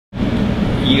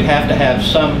you have to have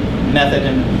some method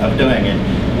of doing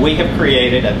it. We have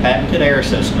created a patented air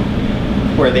system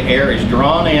where the air is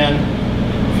drawn in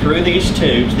through these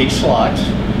tubes, these slots,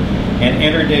 and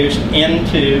introduced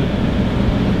into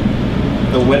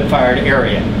the wood-fired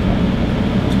area.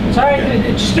 Sorry,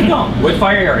 just keep going.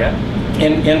 Wood-fired area.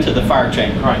 Into the fire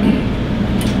chamber. Right.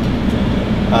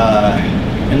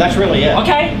 And that's really it.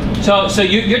 Okay. So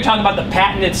you're talking about the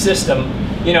patented system,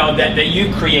 you know, that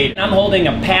you created. I'm holding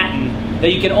a patent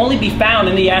that you can only be found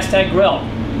in the Aztec Grill.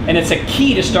 And it's a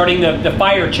key to starting the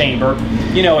fire chamber.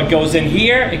 You know, it goes in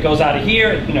here, it goes out of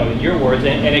here, you know, in your words,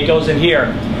 and it goes in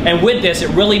here. And with this, it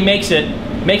really makes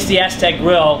the Aztec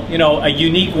Grill, you know, a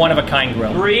unique, one-of-a-kind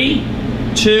grill. 3,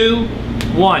 2,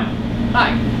 1.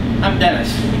 Hi, I'm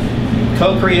Dennis,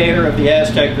 co-creator of the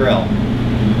Aztec Grill.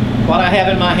 What I have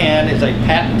in my hand is a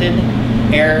patented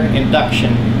air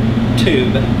induction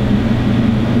tube.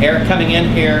 Air coming in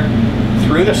here,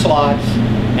 through the slots,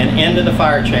 and into the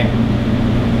fire chamber.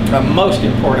 The most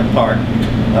important part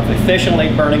of efficiently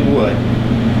burning wood.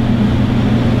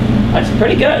 That's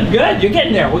pretty good. Good, you're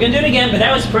getting there. We're gonna do it again, but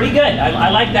that was pretty good. I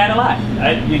like that a lot.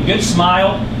 Good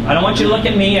smile. I don't want you to look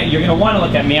at me. You're gonna want to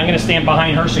look at me. I'm gonna stand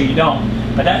behind her so you don't.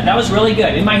 But that was really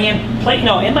good. In my hand,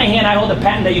 in my hand I hold a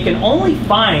patent that you can only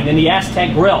find in the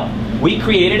Aztec Grill. We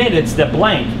created it. It's the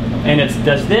blank, and it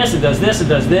does this, it does this, it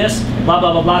does this, blah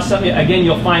blah blah blah. Something again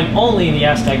you'll find only in the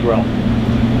Aztec Grill.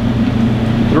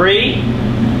 3,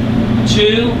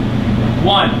 2,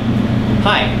 1.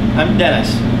 Hi, I'm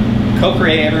Dennis,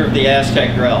 co-creator of the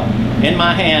Aztec Grill. In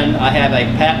my hand, I have a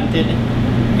patented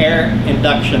air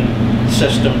induction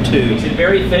system tube. It's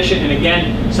very efficient, and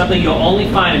again, something you'll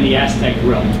only find in the Aztec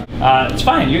Grill. It's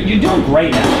fine. You're doing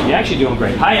great, actually. You're actually doing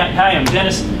great. Hi, I'm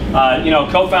Dennis, you know,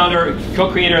 co-founder,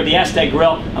 co-creator of the Aztec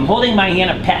Grill. I'm holding in my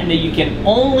hand a patent that you can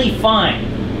only find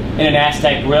in an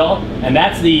Aztec Grill, and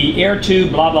that's the air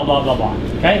tube, blah, blah, blah, blah, blah.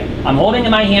 Okay? I'm holding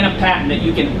in my hand a patent that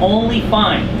you can only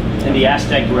find in the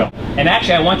Aztec Grill. And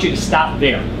actually, I want you to stop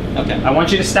there. Okay. I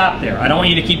want you to stop there. I don't want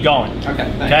you to keep going.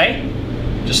 Okay, thanks.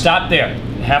 Okay? Just stop there.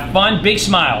 Have fun, big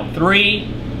smile. 3,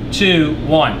 2,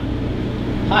 1.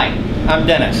 Hi, I'm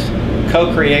Dennis,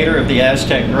 co-creator of the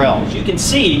Aztec Grill. As you can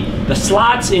see, the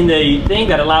slots in the thing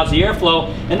that allows the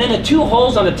airflow, and then the 2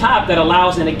 holes on the top that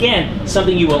allows, and again,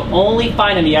 something you will only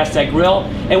find in the Aztec Grill.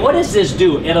 And what does this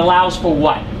do? It allows for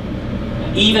what?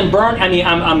 Even burn? I mean,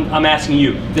 I'm asking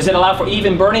you. Does it allow for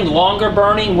even burning, longer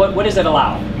burning? What does it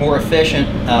allow? More efficient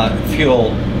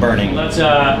fuel burning. Let's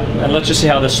just see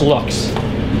how this looks.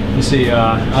 You see,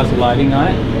 how's the lighting on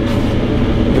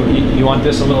it? You want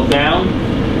this a little down?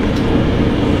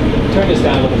 Turn this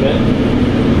down a little bit.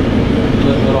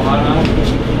 A little hot on it.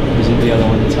 Is it the other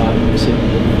one that's hot? You see?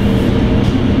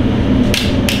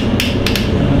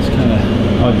 That's kind of.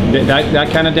 Oh, that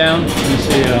kind of down. Let me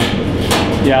see.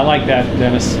 Yeah, I like that,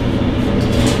 Dennis.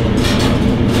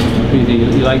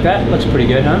 You like that? Looks pretty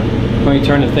good, huh? When you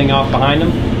turn the thing off behind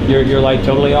them, your light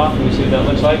totally off. Can you see what that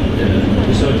looks like? Yeah.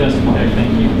 Just so it doesn't. Okay,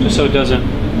 thank you. Just so it doesn't.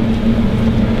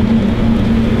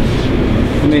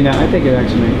 I mean, I think it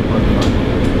actually makes it work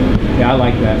fine. Yeah, I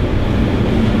like that.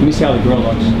 Let me see how the grill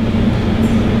looks.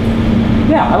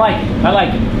 Yeah, I like it. I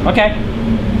like it. Okay.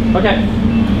 Okay.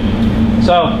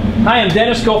 So, hi, I'm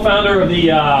Dennis, co-founder of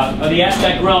the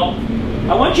Aztec Grill.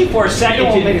 I want you for a second You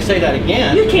don't want me to say that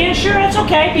again? You can, sure, that's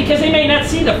okay, because they may not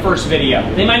see the first video.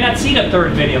 They might not see the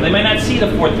third video. They might not see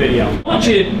the fourth video. I want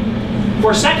you to,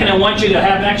 for a second, I want you to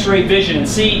have X-ray vision and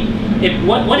see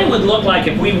what it would look like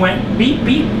if we went, be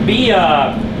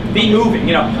moving,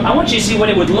 you know. I want you to see what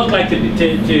it would look like to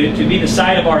be the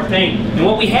side of our thing. And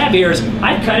what we have here is,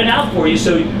 I've cut it out for you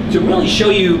so to really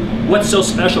show you what's so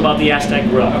special about the Aztec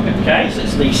Grill. Okay? This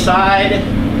is the side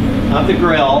of the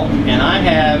grill, and I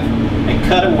have a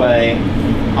cutaway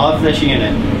of this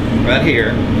unit right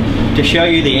here to show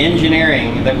you the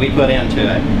engineering that we put into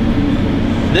it.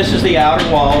 This is the outer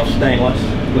wall of stainless.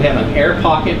 We have an air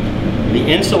pocket, the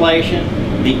insulation,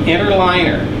 the inner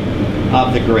liner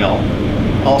of the grill,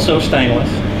 also stainless,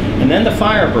 and then the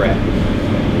fire brick.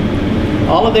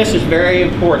 All of this is very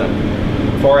important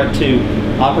for it to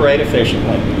operate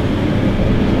efficiently.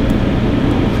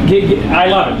 I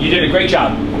love it. You did a great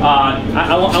job.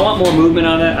 I want more movement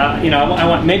on it. You know, I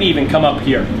want maybe even come up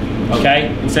here,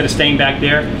 okay, instead of staying back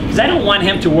there, because I don't want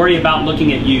him to worry about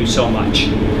looking at you so much.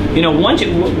 You know, once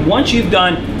you've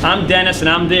done, I'm Dennis and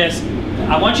I'm this.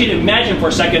 I want you to imagine for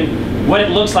a second what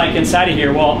it looks like inside of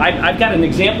here. Well, I've got an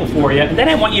example for you. And then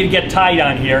I want you to get tight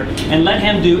on here and let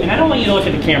him do. And I don't want you to look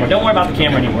at the camera. Don't worry about the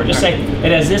camera anymore. Just say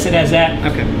it has this, it has that.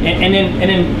 Okay. And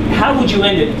then how would you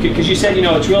end it? Because you said, you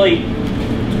know, it's really.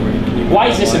 Why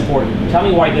is this important? Tell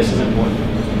me why this is important.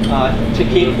 to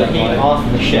keep the heat off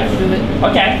the chef.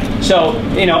 Okay, so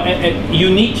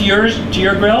unique to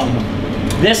your grill.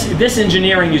 This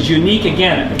engineering is unique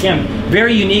again,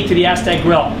 very unique to the Aztec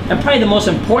Grill. And probably the most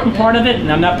important part of it,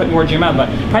 and I'm not putting words in your mouth, but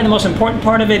probably the most important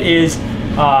part of it is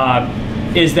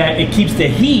that it keeps the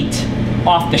heat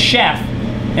off the chef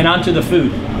and onto the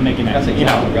food. I'm making that. That's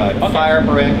exactly right. Okay. Fire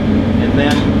brick, and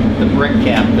then the brick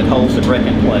cap that holds the brick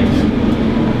in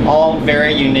place. All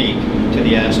very unique to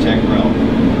the Aztec Grill.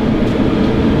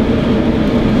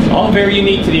 All very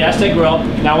unique to the Aztec Grill.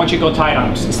 Now I want you to go tight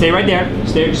on them. Stay right there.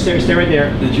 Stay right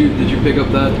there. Did you pick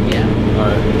up that? Yeah. All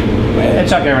right.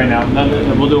 It's okay right now.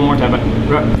 We'll do it one more time.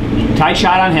 But tight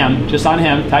shot on him. Just on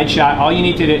him. Tight shot. All you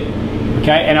need to do.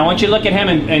 Okay. And I want you to look at him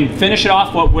and finish it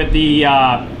off with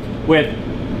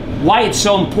why it's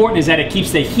so important is that it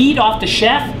keeps the heat off the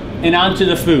chef and onto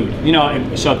the food.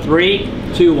 So 3,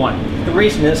 2, 1. The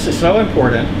reason this is so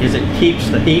important is it keeps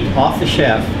the heat off the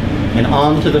chef and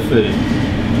onto the food.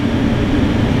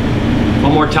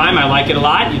 One more time, I like it a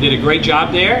lot. You did a great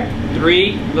job there.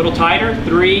 3, little tighter.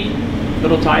 3,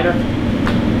 little tighter.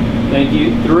 Thank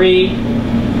you. 3.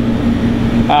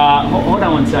 Hold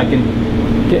on one second.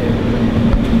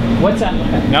 What's that?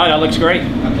 No, that looks great.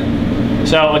 Okay.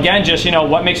 So again, just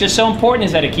what makes this so important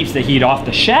is that it keeps the heat off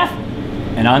the chef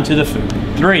and onto the food.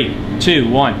 3, 2,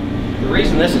 1. The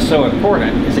reason this is so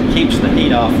important is it keeps the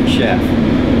heat off the chef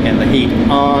and the heat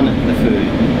on the food.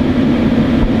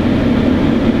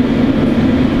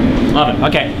 Love it.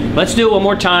 Okay, let's do it one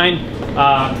more time.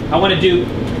 I want to do,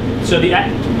 so the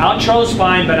outro is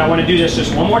fine, but I want to do this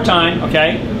just one more time,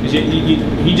 okay? Because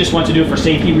he just wants to do it for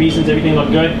safety reasons, everything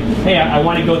looked good. Hey, I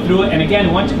want to go through it, and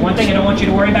again, one thing I don't want you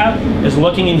to worry about is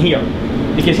looking in here,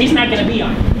 because he's not going to be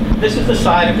on it. This is the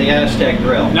side of the Aztec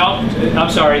Grill. No, I'm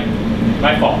sorry,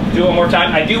 my fault. Do it one more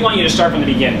time. I do want you to start from the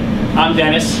beginning. I'm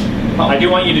Dennis. Oh. I do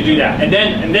want you to do that, and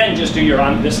then just do your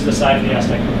on. This is the side of the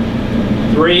Aztec Grill.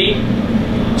 3,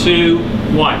 2,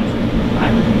 1.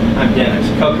 I'm Dennis,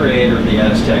 co-creator of the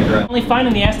Aztec Grill. Only fun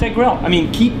in the Aztec Grill. I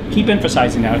mean, keep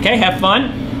emphasizing that, okay? Have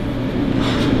fun.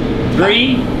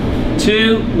 3,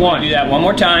 2, 1. Do that one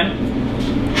more time.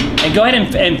 And go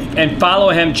ahead and follow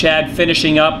him, Chad,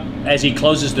 finishing up as he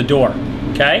closes the door,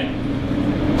 okay?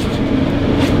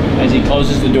 As he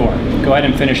closes the door. Go ahead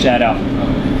and finish that up,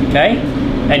 okay?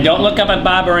 And don't look up at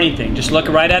Bob or anything. Just look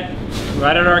right at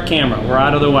our camera. We're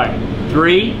out of the way.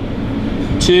 3,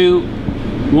 2,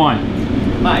 1.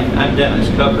 Hi, I'm Dennis,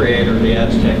 co-creator of the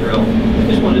Aztec Grill. I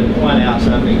just wanted to point out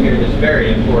something here that's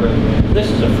very important.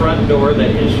 This is a front door that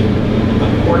is a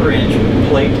 1/4-inch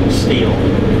plate steel.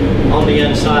 On the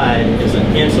inside is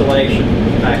an insulation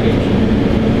package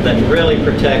that really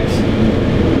protects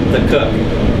the cook.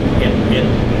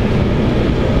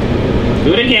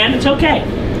 Do it again, it's okay.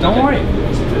 Don't worry.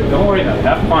 Don't worry about it.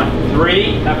 Have fun.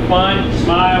 3, have fun,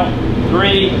 smile.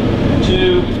 3,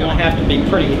 2. It's going to have to be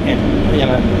pretty,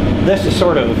 this is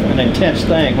sort of an intense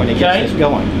thing when he gets this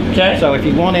going. Okay. So if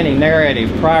you want any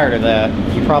narrative prior to that,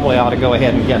 you probably ought to go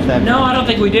ahead and get that. No, I don't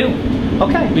think we do.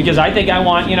 Okay. Because I think I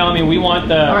want, we want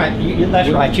the... All right, that's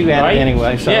right, you had it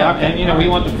anyway. So yeah, okay. and we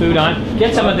want the food on.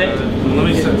 Get some of the,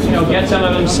 get some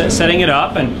of them setting it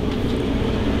up.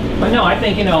 But no, I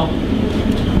think,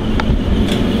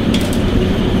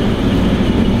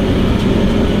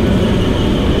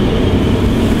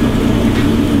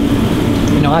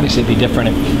 obviously it'd be different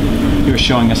if you were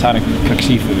showing us how to cook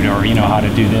seafood or how to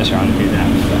do this or how to do that.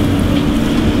 So.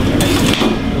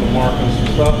 A little mark on some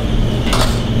stuff.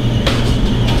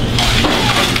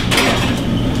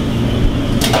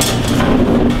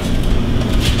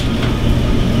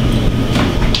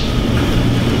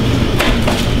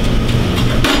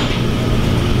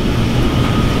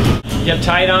 Get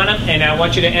tight on them, and I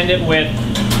want you to end it with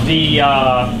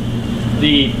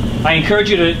I encourage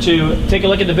you to take a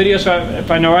look at the videos, if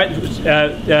I know right,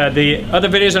 the other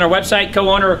videos on our website.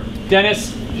 Co-owner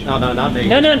Dennis. No, not me.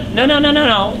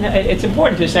 No. It's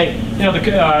important to say,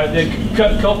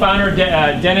 the co-founder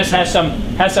Dennis has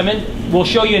some. We'll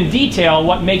show you in detail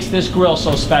what makes this grill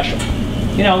so special.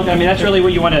 That's really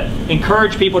what you want to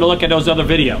encourage people to look at those other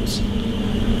videos.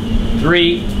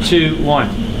 3, 2, 1.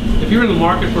 If you're in the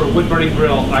market for a wood-burning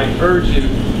grill, I urge you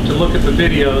to look at the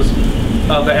videos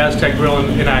of the Aztec Grill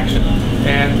in action,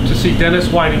 and to see Dennis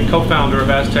Whiting, co-founder of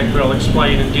Aztec Grill,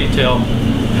 explain in detail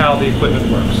how the equipment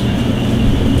works.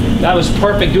 That was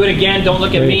perfect. Do it again. Don't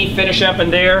look at me. Finish up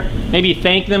in there. Maybe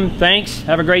thank them. Thanks.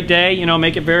 Have a great day.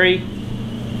 Make it very.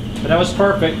 But that was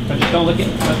perfect. But just don't look at.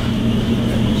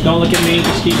 Just don't look at me.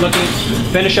 Just keep looking.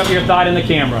 Finish up your thought in the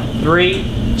camera. 3,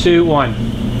 2, 1.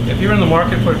 If you're in the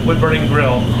market for a wood-burning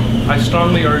grill, I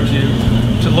strongly urge you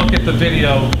to look at the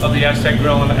video of the Aztec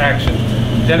Grill in action.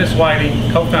 Dennis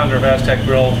Whiting, co-founder of Aztec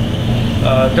Grill,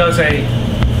 does a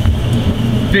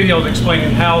video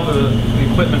explaining how the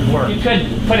equipment works. You could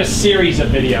put a series of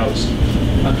videos.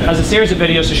 Okay. As a series of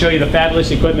videos to show you the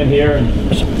fabulous equipment here.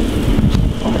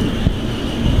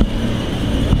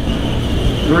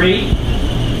 3,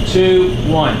 2,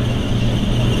 1.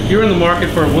 If you're in the market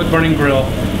for a wood-burning grill,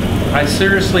 I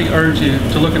seriously urge you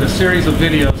to look at a series of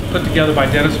videos put together by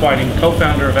Dennis Whiting,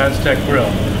 co-founder of Aztec Grill.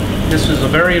 This is a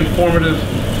very informative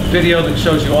video that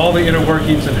shows you all the inner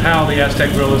workings and how the Aztec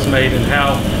Grill is made and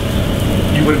how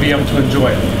you would be able to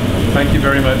enjoy it. Thank you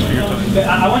very much for your time.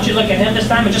 I want you to look at him this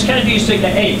time and just kind of do you think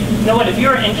that, hey, you know what, if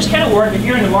you're, and just kind of work, if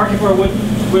you're in the market for a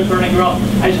wood-burning grill,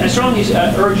 I strongly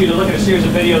urge you to look at a series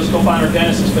of videos co-founder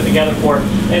Dennis has put together for it,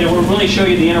 and it will really show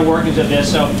you the inner workings of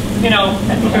this. So, you know,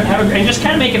 and just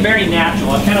kind of make it very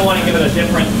natural. I kind of want to give it a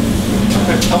different,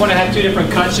 I want to have 2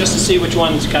 different cuts just to see which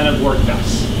ones kind of work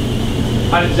best.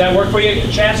 Does that work for you,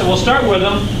 Chad? So we'll start with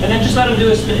him, and then just let him do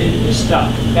his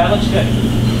stuff. That looks good.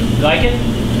 You like it?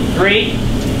 3,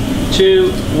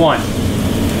 2, 1.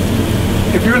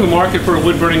 If you're in the market for a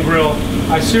wood-burning grill,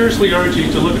 I seriously urge you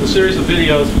to look at a series of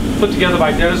videos put together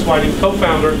by Dennis Whiting,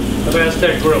 co-founder of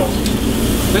Aztec Grills.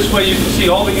 This way you can see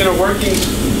all the inner workings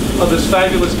of this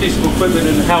fabulous piece of equipment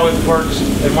and how it works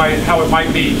and how it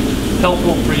might be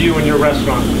helpful for you and your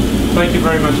restaurant. Thank you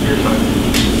very much for your time.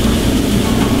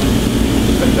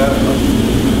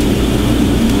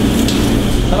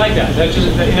 I like that.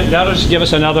 That'll just give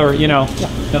us another, you know,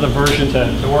 another version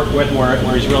to work with where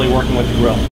he's really working with the grill.